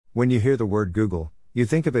When you hear the word Google, you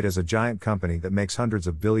think of it as a giant company that makes hundreds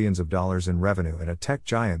of billions of dollars in revenue and a tech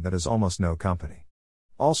giant that is almost no company.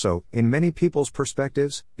 Also, in many people's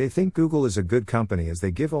perspectives, they think Google is a good company as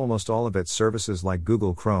they give almost all of its services like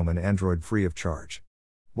Google Chrome and Android free of charge.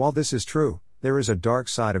 While this is true, there is a dark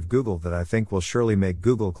side of Google that I think will surely make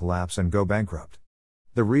Google collapse and go bankrupt.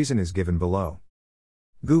 The reason is given below.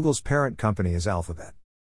 Google's parent company is Alphabet.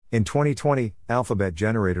 In 2020, Alphabet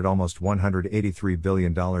generated almost $183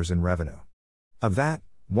 billion in revenue. Of that,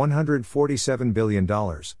 $147 billion,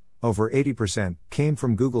 over 80%, came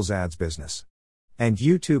from Google's ads business. And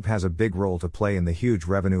YouTube has a big role to play in the huge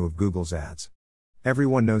revenue of Google's ads.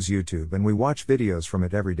 Everyone knows YouTube and we watch videos from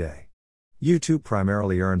it every day. YouTube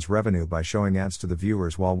primarily earns revenue by showing ads to the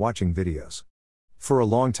viewers while watching videos. For a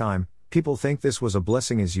long time, people think this was a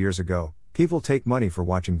blessing as years ago, people take money for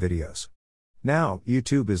watching videos. Now,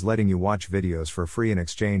 YouTube is letting you watch videos for free in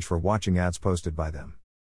exchange for watching ads posted by them.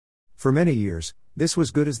 For many years, this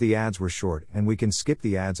was good as the ads were short and we can skip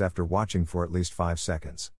the ads after watching for at least 5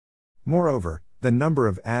 seconds. Moreover, the number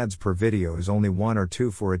of ads per video is only 1 or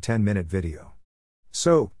 2 for a 10-minute video.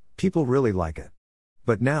 So, people really like it.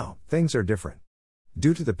 But now, things are different.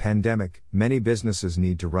 Due to the pandemic, many businesses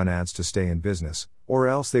need to run ads to stay in business, or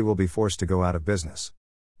else they will be forced to go out of business.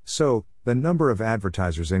 So, the number of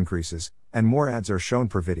advertisers increases, and more ads are shown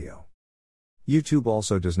per video. YouTube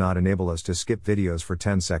also does not enable us to skip videos for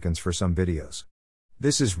 10 seconds for some videos.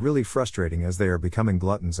 This is really frustrating as they are becoming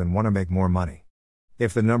gluttons and want to make more money.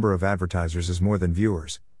 If the number of advertisers is more than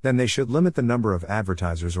viewers, then they should limit the number of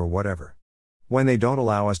advertisers or whatever. When they don't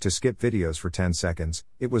allow us to skip videos for 10 seconds,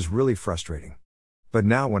 it was really frustrating. But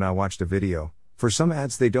now when I watched a video, for some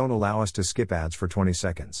ads they don't allow us to skip ads for 20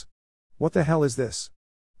 seconds. What the hell is this?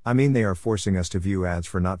 I mean, they are forcing us to view ads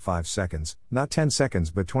for not 5 seconds, not 10 seconds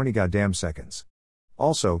but 20 goddamn seconds.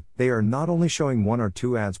 Also, they are not only showing 1 or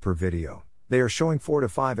 2 ads per video, they are showing 4 to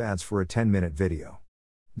 5 ads for a 10-minute video.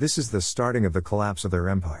 This is the starting of the collapse of their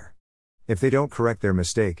empire. If they don't correct their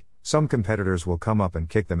mistake, some competitors will come up and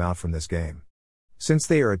kick them out from this game. Since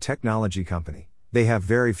they are a technology company, they have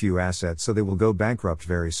very few assets, so they will go bankrupt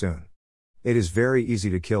very soon. It is very easy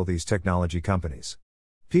to kill these technology companies.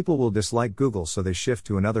 People will dislike Google, so they shift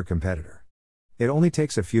to another competitor. It only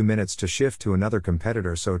takes a few minutes to shift to another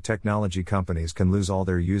competitor, so technology companies can lose all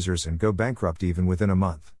their users and go bankrupt even within a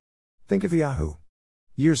month. Think of Yahoo!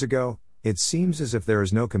 Years ago, it seems as if there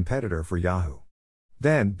is no competitor for Yahoo!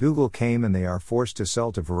 Then, Google came and they are forced to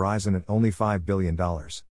sell to Verizon at only $5 billion.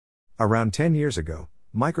 Around 10 years ago,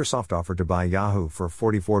 Microsoft offered to buy Yahoo! For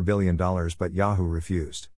 $44 billion, but Yahoo!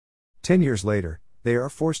 Refused. 10 years later, they are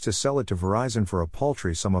forced to sell it to Verizon for a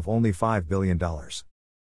paltry sum of only $5 billion.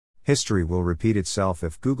 History will repeat itself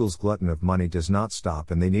if Google's glutton of money does not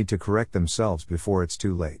stop, and they need to correct themselves before it's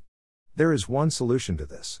too late. There is one solution to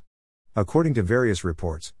this. According to various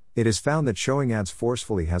reports, it is found that showing ads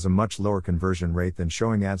forcefully has a much lower conversion rate than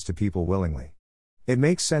showing ads to people willingly. It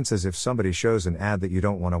makes sense, as if somebody shows an ad that you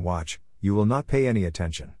don't want to watch, you will not pay any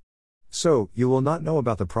attention. So, you will not know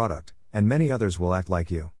about the product, and many others will act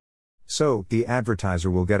like you. So, the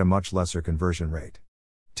advertiser will get a much lesser conversion rate.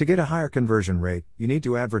 To get a higher conversion rate, you need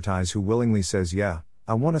to advertise who willingly says, yeah,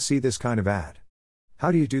 I want to see this kind of ad.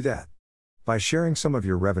 How do you do that? By sharing some of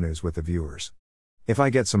your revenues with the viewers. If I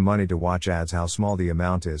get some money to watch ads, how small the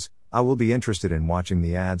amount is, I will be interested in watching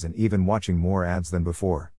the ads and even watching more ads than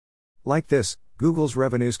before. Like this, Google's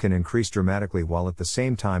revenues can increase dramatically while at the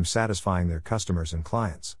same time satisfying their customers and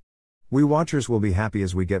clients. We watchers will be happy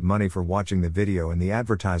as we get money for watching the video, and the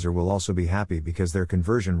advertiser will also be happy because their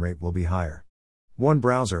conversion rate will be higher. One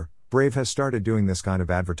browser, Brave, has started doing this kind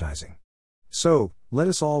of advertising. So, let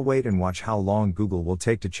us all wait and watch how long Google will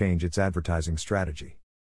take to change its advertising strategy.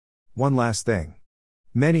 One last thing.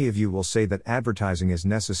 Many of you will say that advertising is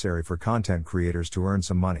necessary for content creators to earn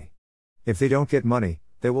some money. If they don't get money,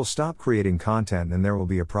 they will stop creating content and there will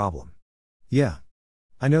be a problem. Yeah.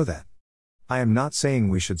 I know that. I am not saying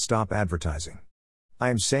we should stop advertising. I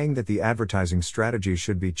am saying that the advertising strategy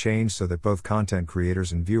should be changed so that both content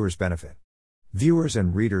creators and viewers benefit. Viewers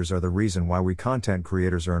and readers are the reason why we content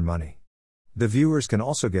creators earn money. The viewers can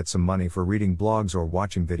also get some money for reading blogs or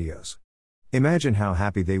watching videos. Imagine how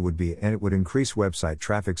happy they would be, and it would increase website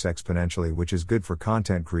traffic exponentially, which is good for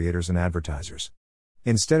content creators and advertisers.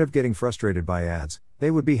 Instead of getting frustrated by ads,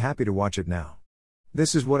 they would be happy to watch it now.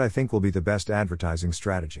 This is what I think will be the best advertising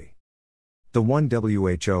strategy. The one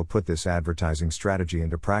WHO put this advertising strategy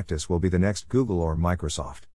into practice will be the next Google or Microsoft.